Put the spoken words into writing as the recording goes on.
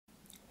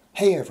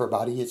Hey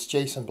everybody, it's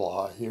Jason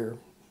Blaha here.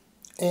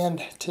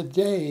 And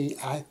today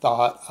I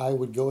thought I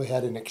would go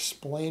ahead and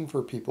explain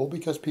for people,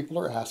 because people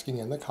are asking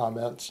in the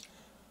comments,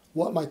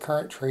 what my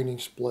current training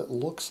split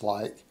looks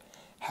like,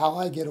 how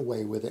I get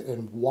away with it,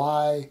 and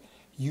why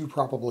you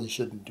probably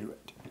shouldn't do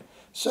it.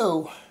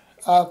 So,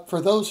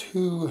 for those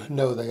who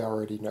know, they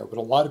already know, but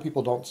a lot of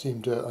people don't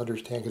seem to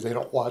understand because they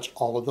don't watch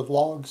all of the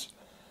vlogs.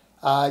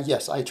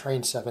 Yes, I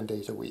train 7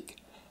 days a week.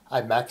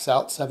 I max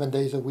out 7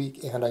 days a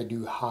week, and I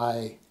do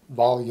high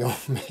volume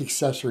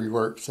accessory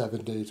work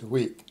 7 days a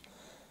week.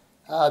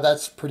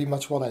 That's pretty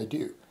much what I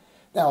do.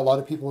 Now, a lot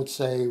of people would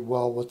say,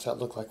 well, what's that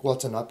look like? Well,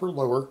 it's an upper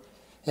lower,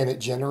 and it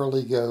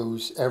generally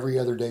goes every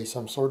other day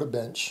some sort of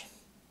bench,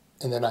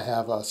 and then I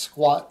have a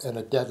squat and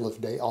a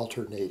deadlift day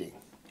alternating.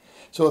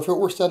 So if it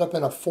were set up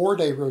in a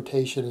 4-day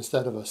rotation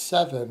instead of a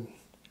 7,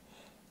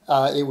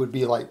 it would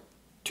be like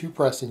 2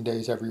 pressing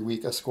days every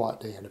week, a squat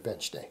day, and a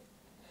bench day.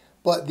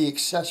 But the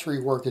accessory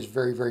work is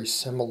very, very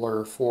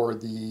similar for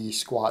the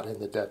squat and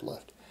the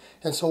deadlift.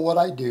 And so what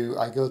I do,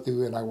 I go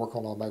through and I work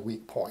on all my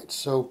weak points.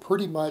 So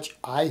pretty much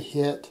I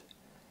hit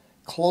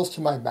close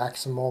to my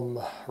maximum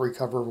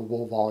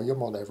recoverable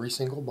volume on every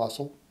single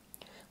muscle,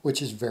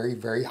 which is very,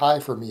 very high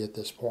for me at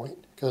this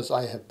point because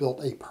I have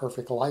built a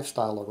perfect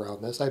lifestyle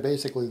around this. I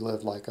basically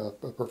live like a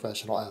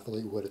professional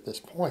athlete would at this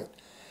point.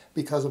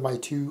 Because of my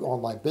 2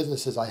 online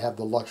businesses, I have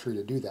the luxury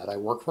to do that. I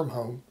work from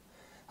home.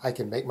 I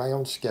can make my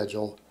own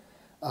schedule.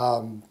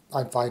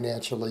 I'm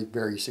financially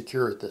very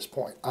secure at this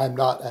point. I'm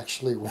not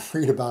actually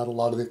worried about a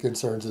lot of the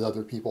concerns that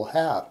other people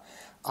have.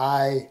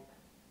 I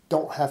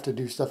don't have to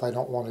do stuff I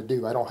don't want to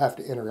do. I don't have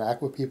to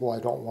interact with people I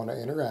don't want to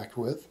interact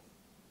with.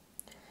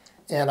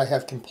 And I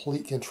have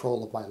complete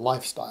control of my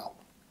lifestyle.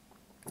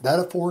 That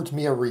affords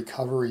me a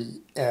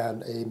recovery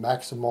and a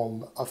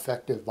maximum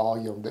effective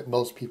volume that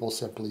most people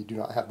simply do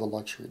not have the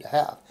luxury to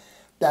have.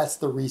 That's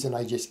the reason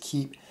I just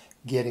keep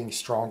getting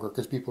stronger,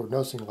 because people are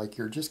noticing like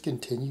you're just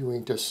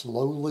continuing to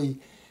slowly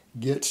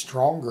get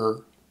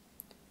stronger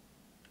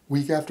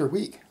week after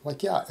week.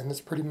 Like, yeah, and it's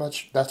pretty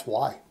much, that's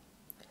why.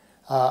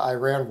 I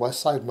ran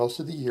West Side most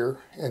of the year,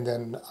 and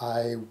then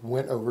I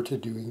went over to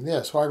doing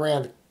this. So I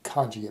ran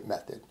conjugate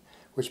method,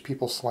 which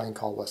people slang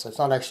call West Side. It's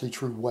not actually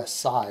true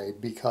West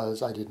Side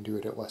because I didn't do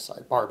it at West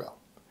Side Barbell.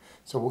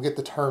 So we'll get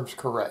the terms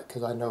correct,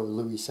 because I know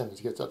Louis Simmons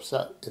gets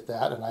upset at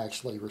that, and I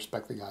actually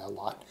respect the guy a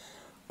lot.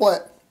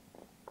 But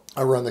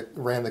I ran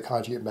the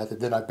conjugate method.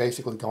 Then I've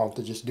basically gone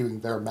to just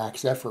doing their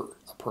max effort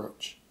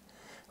approach.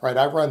 Right?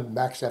 I run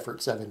max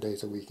effort 7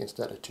 days a week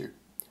instead of 2.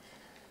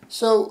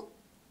 So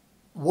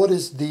what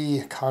is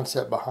the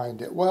concept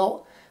behind it?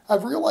 Well,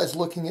 I've realized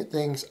looking at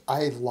things,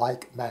 I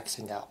like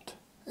maxing out.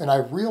 And I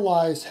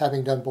realized,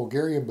 having done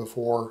Bulgarian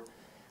before,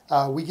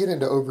 we get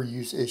into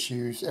overuse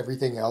issues,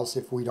 everything else,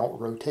 if we don't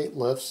rotate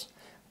lifts.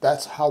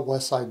 That's how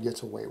Westside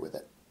gets away with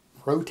it.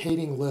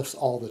 Rotating lifts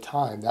all the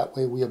time. That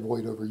way we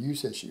avoid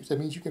overuse issues. That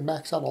means you can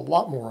max out a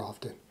lot more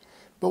often.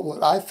 But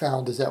what I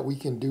found is that we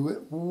can do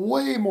it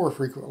way more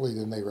frequently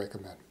than they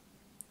recommend.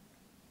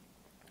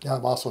 Now,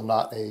 I'm also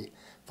not a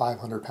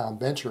 500-pound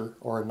bencher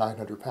or a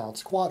 900-pound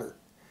squatter,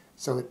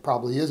 so it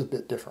probably is a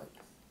bit different.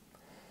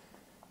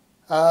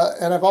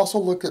 And I've also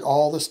looked at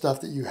all the stuff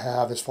that you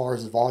have as far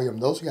as the volume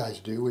those guys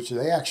do, which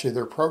they actually,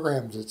 their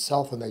programs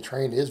itself when they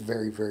train is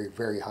very, very,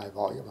 very high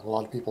volume. And a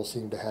lot of people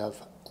seem to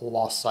have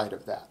lost sight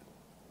of that,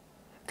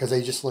 because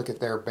they just look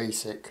at their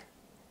basic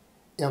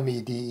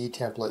MEDE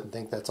template and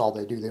think that's all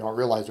they do. They don't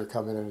realize they're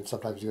coming in and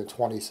sometimes doing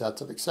 20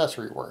 sets of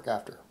accessory work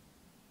after.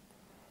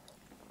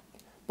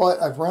 But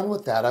I've run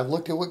with that. I've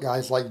looked at what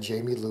guys like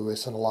Jamie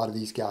Lewis and a lot of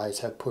these guys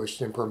have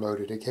pushed and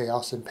promoted at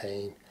Chaos and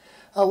Pain.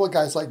 What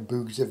guys like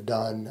Boogs have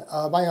done,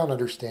 my own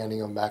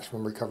understanding of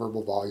maximum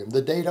recoverable volume,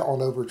 the data on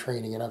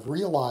overtraining, and I've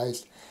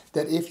realized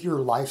that if your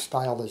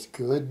lifestyle is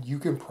good, you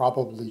can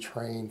probably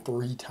train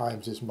 3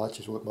 times as much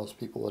as what most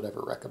people would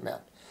ever recommend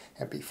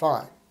and be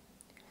fine.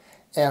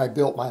 And I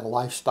built my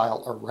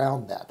lifestyle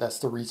around that. That's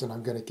the reason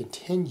I'm going to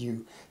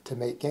continue to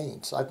make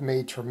gains. I've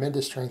made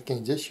tremendous strength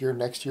gains this year.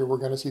 Next year, we're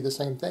going to see the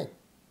same thing.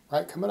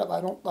 Right? Coming up,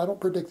 I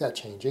don't predict that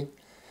changing.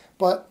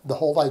 But the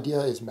whole idea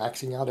is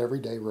maxing out every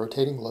day,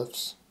 rotating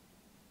lifts,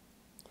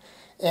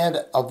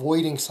 and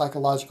avoiding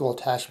psychological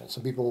attachment.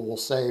 Some people will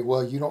say,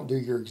 well, you don't do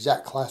your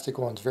exact classic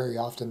ones very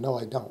often. No,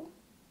 I don't.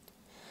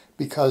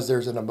 Because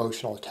there's an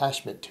emotional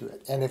attachment to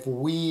it. And if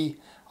we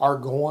are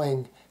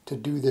going to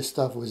do this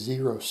stuff with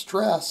zero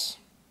stress,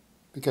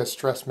 because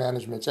stress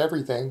management's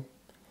everything,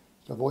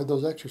 avoid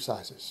those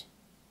exercises.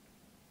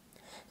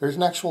 There's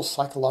an actual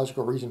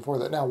psychological reason for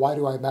that. Now, why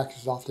do I max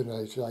as often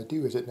as I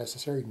do? Is it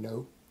necessary?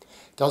 No.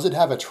 Does it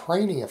have a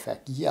training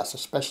effect? Yes,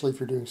 especially if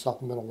you're doing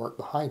supplemental work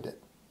behind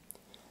it.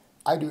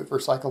 I do it for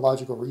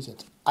psychological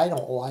reasons. I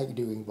don't like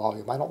doing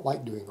volume. I don't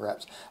like doing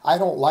reps. I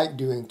don't like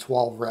doing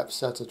 12 rep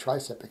sets of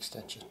tricep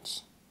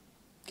extensions.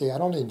 Okay, I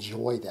don't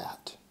enjoy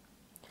that.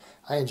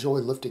 I enjoy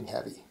lifting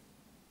heavy.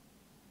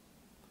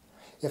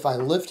 If I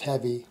lift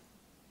heavy,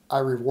 I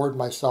reward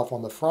myself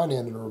on the front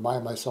end and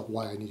remind myself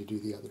why I need to do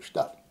the other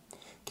stuff.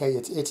 Okay,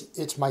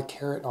 it's my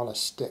carrot on a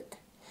stick.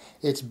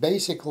 It's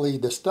basically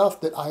the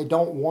stuff that I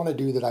don't want to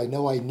do that I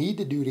know I need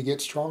to do to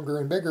get stronger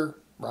and bigger,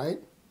 right?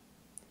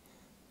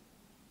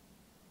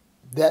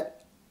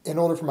 That in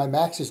order for my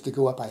maxes to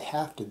go up, I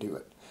have to do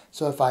it.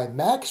 So if I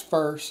max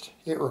first,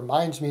 it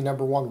reminds me,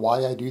 number one,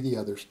 why I do the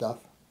other stuff.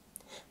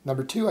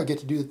 Number two, I get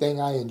to do the thing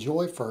I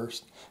enjoy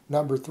first.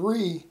 Number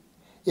three,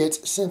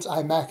 it's since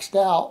I maxed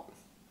out,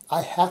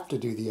 I have to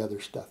do the other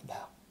stuff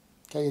now.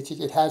 Okay,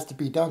 it has to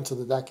be done so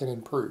that that can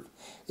improve.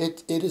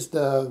 It is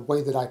the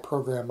way that I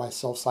program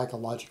myself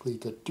psychologically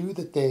to do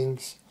the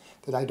things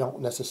that I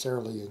don't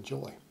necessarily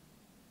enjoy.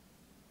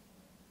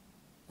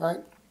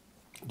 Right?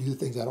 Do the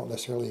things I don't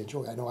necessarily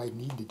enjoy. I know I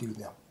need to do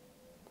them.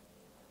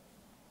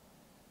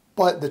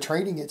 But the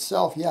training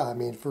itself, yeah, I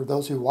mean, for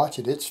those who watch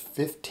it, it's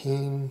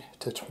 15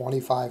 to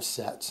 25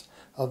 sets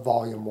of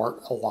volume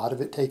work, a lot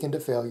of it taken to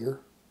failure,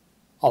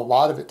 a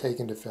lot of it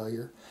taken to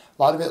failure,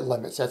 a lot of it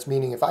limits. That's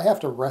meaning if I have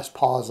to rest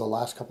pause the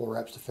last couple of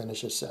reps to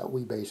finish a set,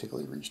 we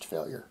basically reached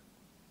failure.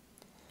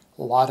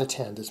 A lot of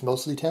tens. It's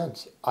mostly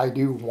tens. I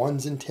do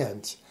ones and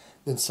tens.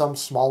 Then some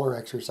smaller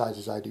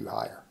exercises I do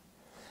higher.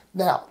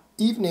 Now,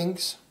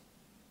 evenings,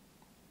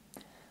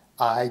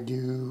 I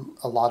do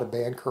a lot of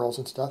band curls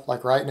and stuff.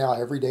 Like right now,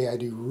 every day I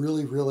do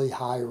really, really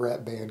high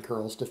rep band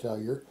curls to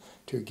failure.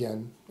 To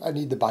again, I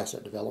need the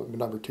bicep development.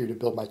 Number two, to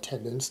build my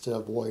tendons to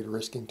avoid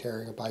risking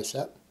tearing a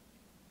bicep.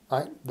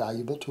 Right?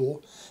 Valuable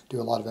tool.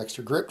 Do a lot of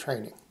extra grip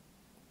training.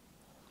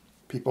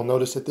 People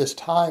notice at this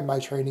time my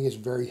training is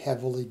very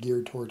heavily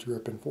geared towards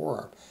grip and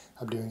forearm.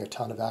 I'm doing a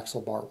ton of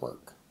axle bar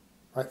work.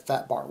 Right?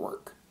 Fat bar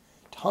work.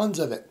 Tons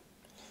of it.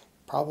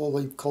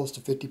 Probably close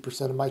to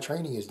 50% of my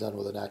training is done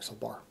with an axle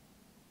bar.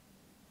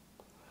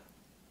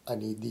 I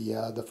need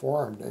the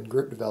forearm and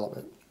grip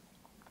development.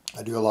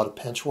 I do a lot of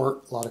pinch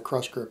work, a lot of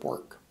crush grip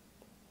work.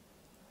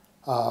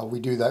 We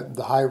do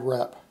the high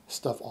rep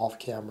stuff off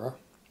camera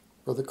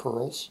for the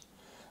curls.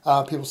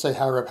 People say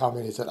high rep, how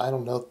many is it? I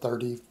don't know,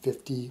 30,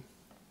 50,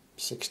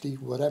 60,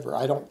 whatever.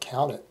 I don't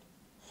count it.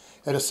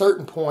 At a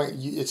certain point,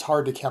 it's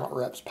hard to count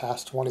reps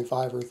past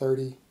 25 or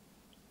 30.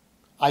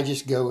 I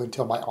just go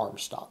until my arm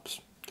stops.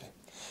 Okay.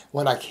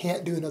 When I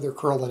can't do another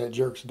curl and it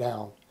jerks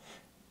down,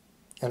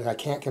 and I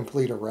can't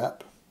complete a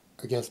rep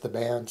against the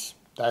bands,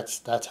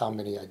 that's how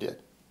many I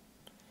did.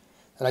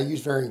 And I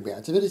use varying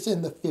bands. If it is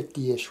in the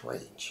 50-ish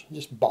range,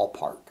 just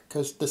ballpark,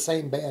 because the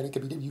same band, it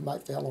could be, you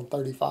might fail on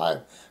 35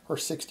 or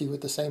 60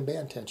 with the same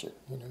band tension.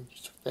 You know,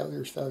 just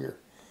failure is failure.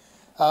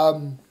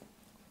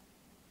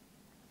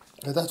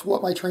 That's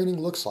what my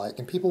training looks like.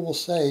 And people will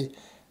say,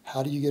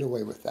 how do you get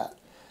away with that?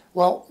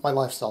 Well, my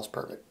lifestyle's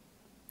perfect.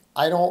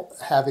 I don't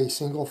have a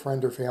single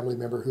friend or family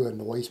member who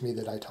annoys me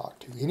that I talk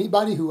to.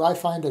 Anybody who I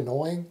find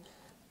annoying,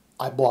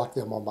 I block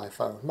them on my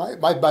phone. By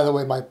the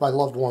way, my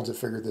loved ones have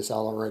figured this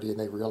out already, and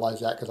they realize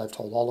that because I've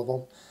told all of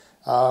them.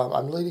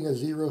 I'm leading a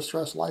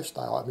zero-stress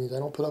lifestyle. That means I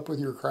don't put up with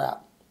your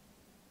crap.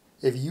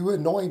 If you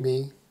annoy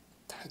me,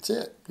 that's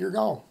it. You're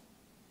gone.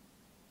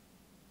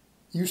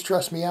 You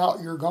stress me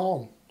out, you're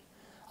gone.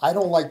 I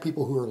don't like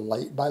people who are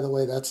late, by the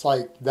way.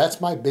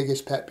 That's my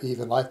biggest pet peeve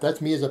in life.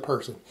 That's me as a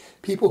person.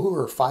 People who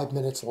are 5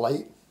 minutes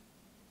late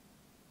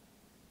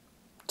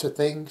to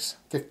things,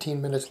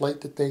 15 minutes late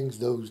to things,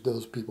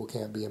 those people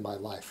can't be in my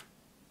life.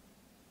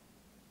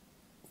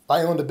 If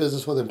I owned a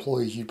business with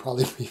employees, you'd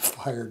probably be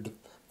fired the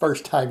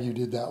first time you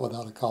did that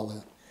without a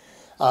call-in.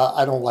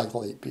 I don't like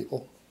late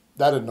people.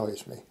 That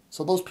annoys me.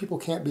 So those people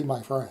can't be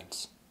my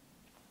friends.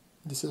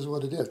 This is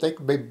what it is. They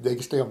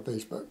can stay on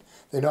Facebook.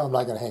 They know I'm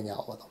not going to hang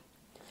out with them.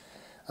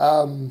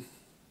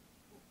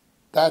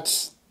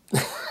 That's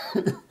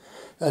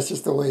that's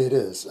just the way it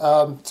is.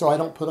 So I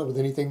don't put up with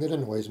anything that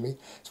annoys me.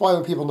 That's why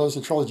when people notice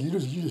the trolls, you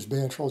just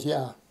ban trolls.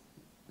 Yeah.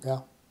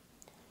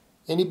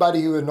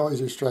 Anybody who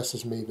annoys or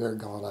stresses me, they're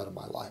gone out of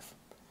my life.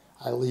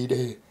 I lead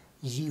a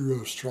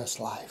zero stress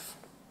life.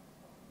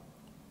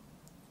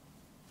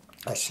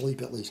 I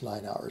sleep at least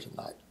 9 hours a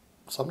night.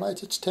 Some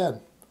nights it's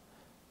 10.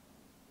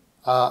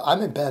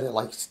 I'm in bed at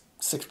like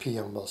 6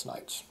 p.m. most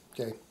nights.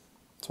 Okay.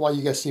 That's why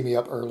you guys see me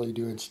up early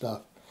doing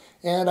stuff.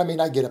 And I mean,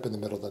 I get up in the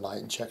middle of the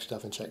night and check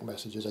stuff and check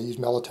messages. I use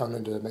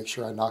melatonin to make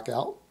sure I knock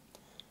out.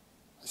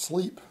 I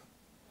sleep.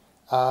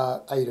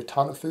 I eat a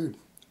ton of food.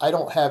 I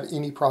don't have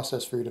any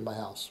processed food in my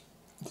house.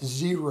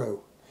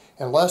 Zero.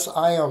 Unless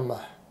I am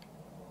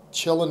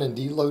chilling and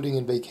deloading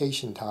in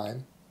vacation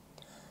time,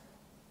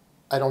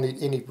 I don't eat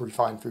any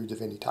refined foods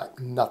of any type.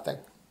 Nothing.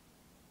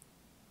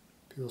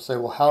 People say,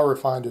 well, how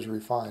refined is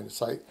refined?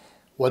 It's like,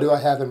 what do I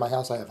have in my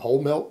house? I have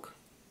whole milk.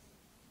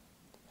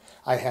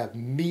 I have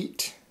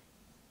meat.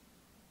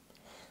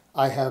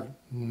 I have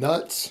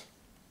nuts.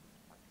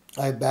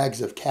 I have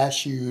bags of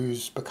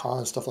cashews,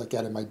 pecans, stuff like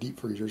that in my deep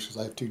freezers because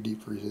I have 2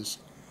 deep freezers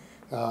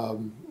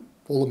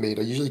full of meat.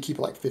 I usually keep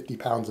like 50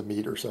 pounds of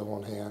meat or so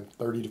on hand,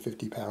 30 to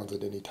 50 pounds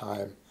at any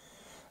time.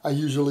 I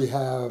usually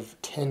have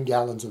 10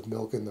 gallons of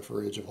milk in the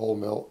fridge of whole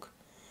milk.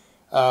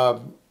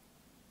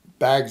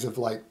 Bags of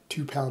like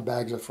 2-pound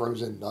bags of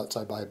frozen nuts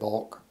I buy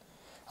bulk.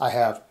 I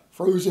have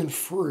frozen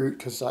fruit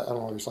because I don't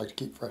always like to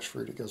keep fresh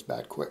fruit. It goes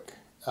bad quick.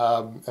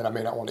 And I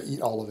may not want to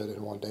eat all of it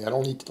in one day. I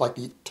don't like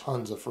to eat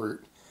tons of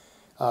fruit.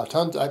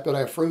 Tons, but I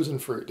have frozen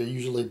fruit. They're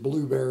usually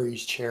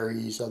blueberries,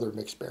 cherries, other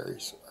mixed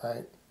berries,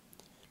 right?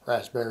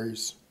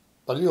 Raspberries.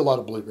 But I do a lot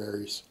of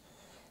blueberries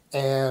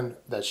and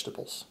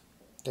vegetables.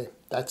 Okay,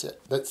 that's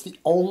it. That's the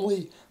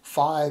only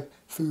 5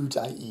 foods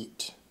I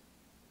eat.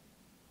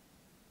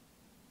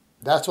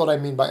 That's what I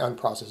mean by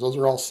unprocessed. Those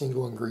are all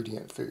single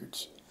ingredient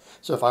foods.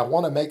 So if I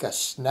want to make a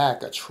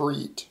snack, a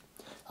treat,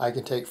 I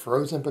can take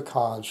frozen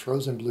pecans,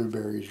 frozen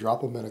blueberries,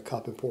 drop them in a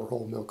cup and pour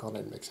whole milk on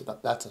it and mix it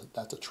up. That's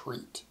a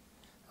treat,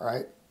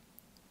 right?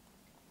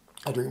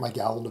 I drink my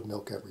gallon of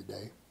milk every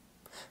day.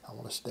 I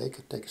want a steak,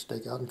 I take a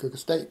steak out and cook a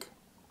steak.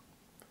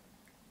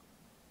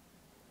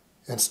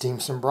 And steam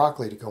some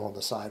broccoli to go on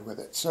the side with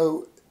it.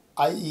 So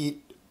I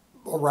eat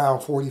around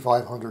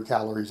 4,500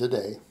 calories a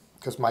day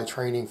because my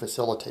training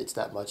facilitates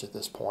that much at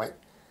this point.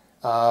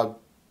 And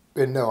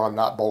no, I'm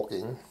not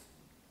bulking.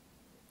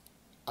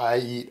 I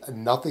eat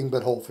nothing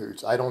but whole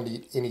foods. I don't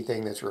eat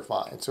anything that's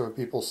refined. So if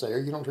people say, oh,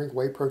 you don't drink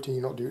whey protein,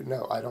 you don't do it.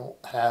 No, I don't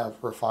have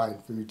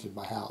refined foods in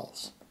my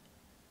house.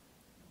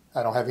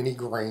 I don't have any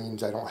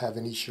grains. I don't have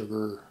any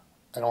sugar.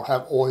 I don't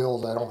have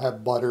oils. I don't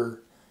have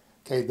butter.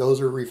 Okay, those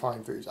are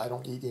refined foods. I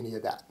don't eat any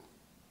of that.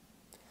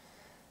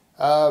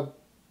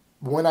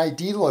 When I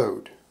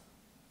deload,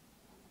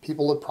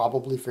 people have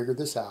probably figured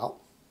this out.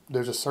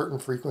 There's a certain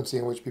frequency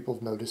in which people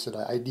have noticed that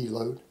I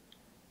deload.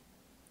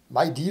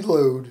 My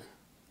deload,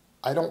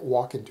 I don't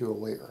walk into a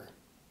weight room.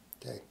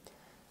 Okay,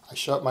 I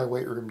shut my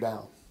weight room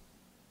down.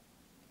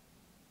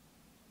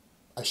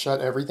 I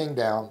shut everything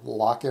down,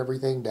 lock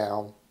everything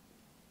down,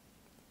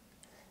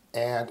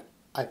 and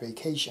I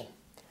vacation.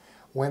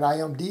 When I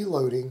am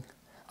deloading,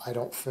 I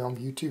don't film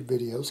YouTube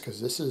videos because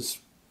this is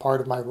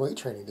part of my weight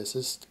training.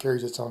 This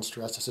carries its own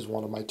stress. This is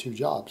one of my 2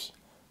 jobs.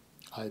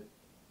 I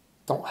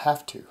don't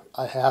have to.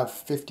 I have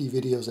 50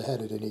 videos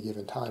ahead at any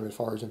given time as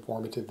far as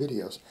informative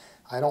videos.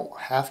 I don't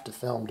have to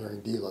film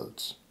during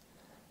deloads.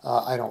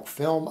 I don't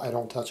film. I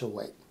don't touch a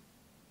weight.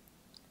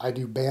 I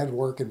do band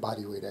work and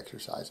body weight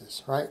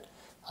exercises, right?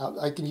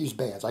 I can use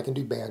bands. I can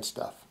do band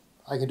stuff.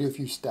 I can do a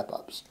few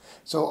step-ups.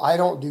 So I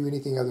don't do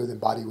anything other than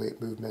body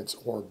weight movements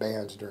or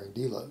bands during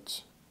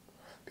deloads.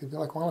 People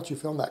are like, why don't you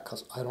film that?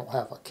 Because I don't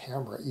have a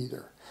camera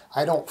either.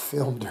 I don't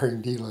film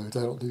during deloads.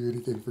 I don't do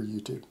anything for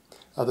YouTube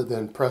other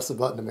than press the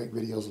button to make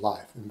videos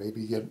live and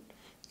maybe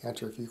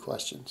answer a few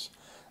questions.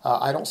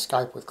 I don't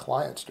Skype with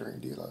clients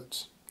during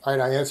deloads. All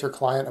right, I answer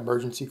client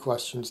emergency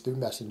questions through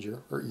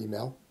Messenger or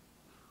email.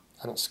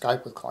 I don't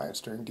Skype with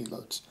clients during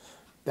deloads.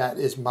 That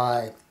is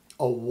my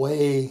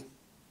away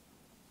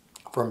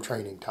from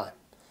training time.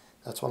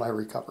 That's when I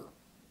recover.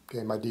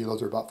 Okay, my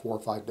deloads are about 4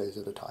 or 5 days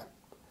at a time.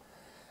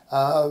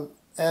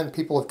 And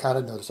people have kind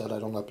of noticed that I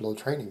don't upload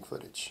training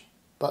footage,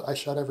 but I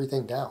shut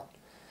everything down.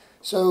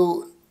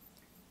 So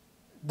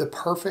the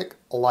perfect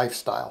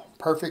lifestyle,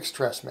 perfect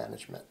stress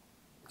management,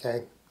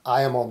 okay?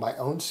 I am on my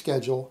own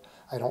schedule.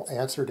 I don't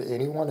answer to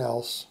anyone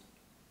else.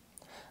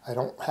 I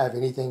don't have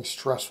anything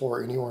stressful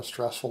or anyone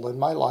stressful in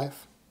my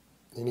life.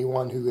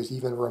 Anyone who is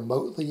even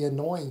remotely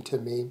annoying to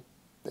me,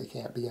 they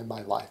can't be in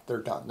my life. They're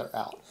done. They're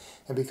out.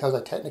 And because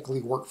I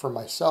technically work for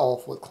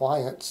myself with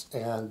clients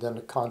and then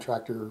a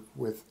contractor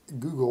with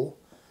Google,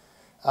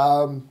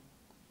 I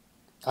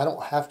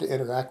don't have to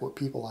interact with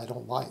people I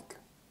don't like.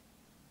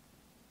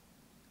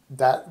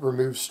 That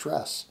removes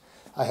stress.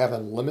 I have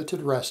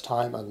unlimited rest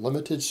time,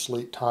 unlimited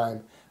sleep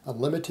time,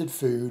 unlimited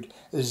food,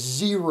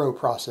 0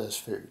 processed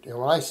food. And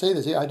when I say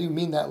this, I do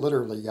mean that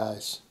literally,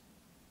 guys.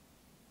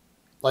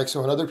 Like,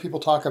 so when other people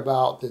talk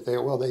about that they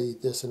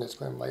eat this and it's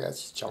going like,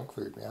 that's junk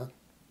food, man. What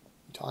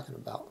are you talking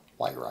about?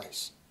 White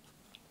rice.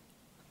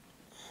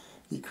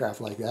 Eat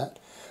crap like that.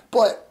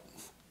 But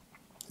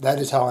that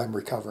is how I'm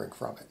recovering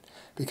from it.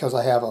 Because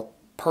I have a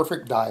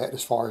perfect diet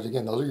as far as,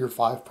 again, those are your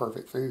 5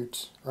 perfect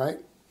foods, right?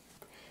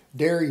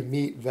 Dairy,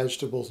 meat,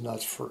 vegetables,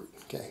 nuts, fruit.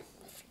 Okay.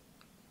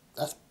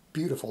 That's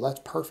beautiful. That's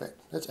perfect.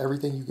 That's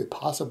everything you could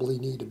possibly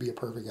need to be a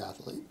perfect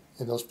athlete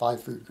in those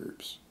 5 food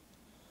groups.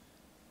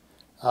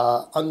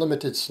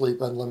 Unlimited sleep,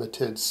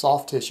 unlimited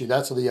soft tissue.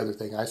 That's the other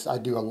thing. I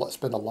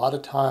spend a lot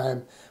of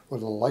time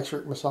with an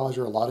electric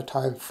massager, a lot of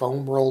time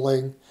foam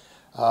rolling,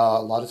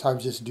 a lot of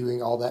times just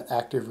doing all that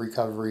active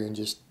recovery and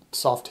just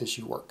soft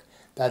tissue work.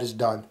 That is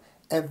done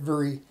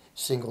every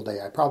single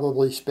day. I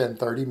probably spend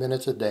 30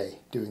 minutes a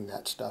day doing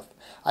that stuff.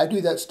 I do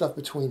that stuff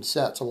between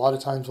sets. A lot of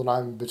times when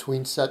I'm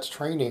between sets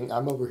training,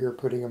 I'm over here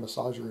putting a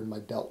massager in my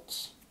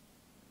delts,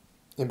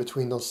 in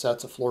between those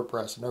sets of floor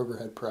press and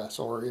overhead press,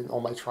 or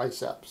on my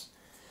triceps.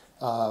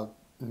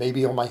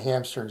 Maybe on my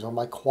hamstrings, on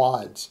my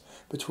quads,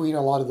 between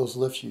a lot of those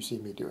lifts you see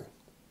me doing.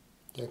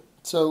 Okay,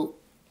 so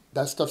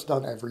that stuff's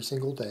done every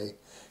single day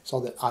so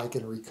that I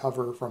can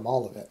recover from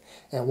all of it.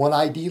 And when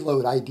I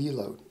deload, I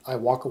deload. I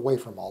walk away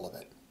from all of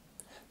it.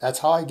 That's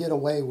how I get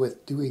away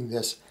with doing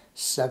this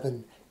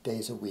 7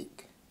 days a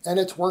week. And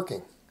it's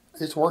working.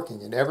 It's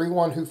working. And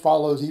everyone who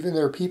follows, even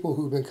there are people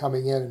who've been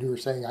coming in and who are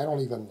saying, I don't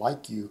even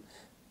like you,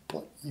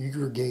 but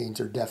your gains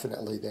are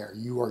definitely there.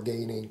 You are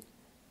gaining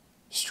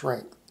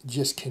strength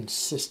just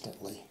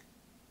consistently.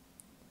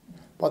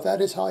 But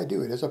that is how I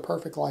do it. It's a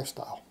perfect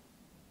lifestyle.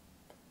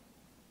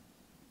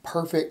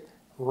 perfect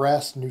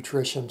rest,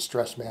 nutrition,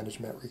 stress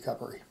management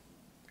recovery.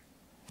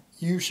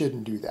 You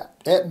shouldn't do that.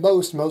 At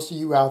most of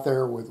you out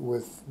there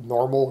with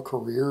normal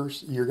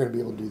careers, you're going to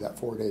be able to do that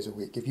 4 days a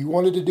week. If you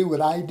wanted to do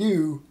what I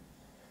do,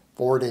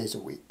 4 days a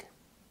week.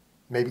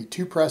 Maybe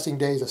 2 pressing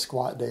days, a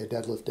squat day, a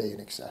deadlift day, and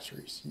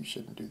accessories. You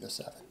shouldn't do the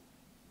 7.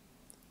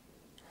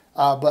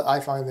 But I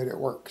find that it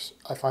works.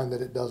 I find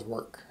that it does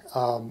work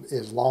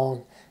as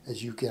long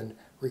as you can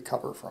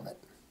recover from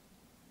it.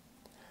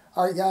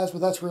 All right, guys,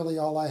 well, that's really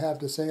all I have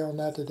to say on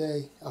that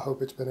today. I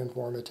hope it's been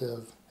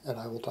informative, and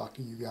I will talk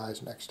to you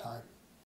guys next time.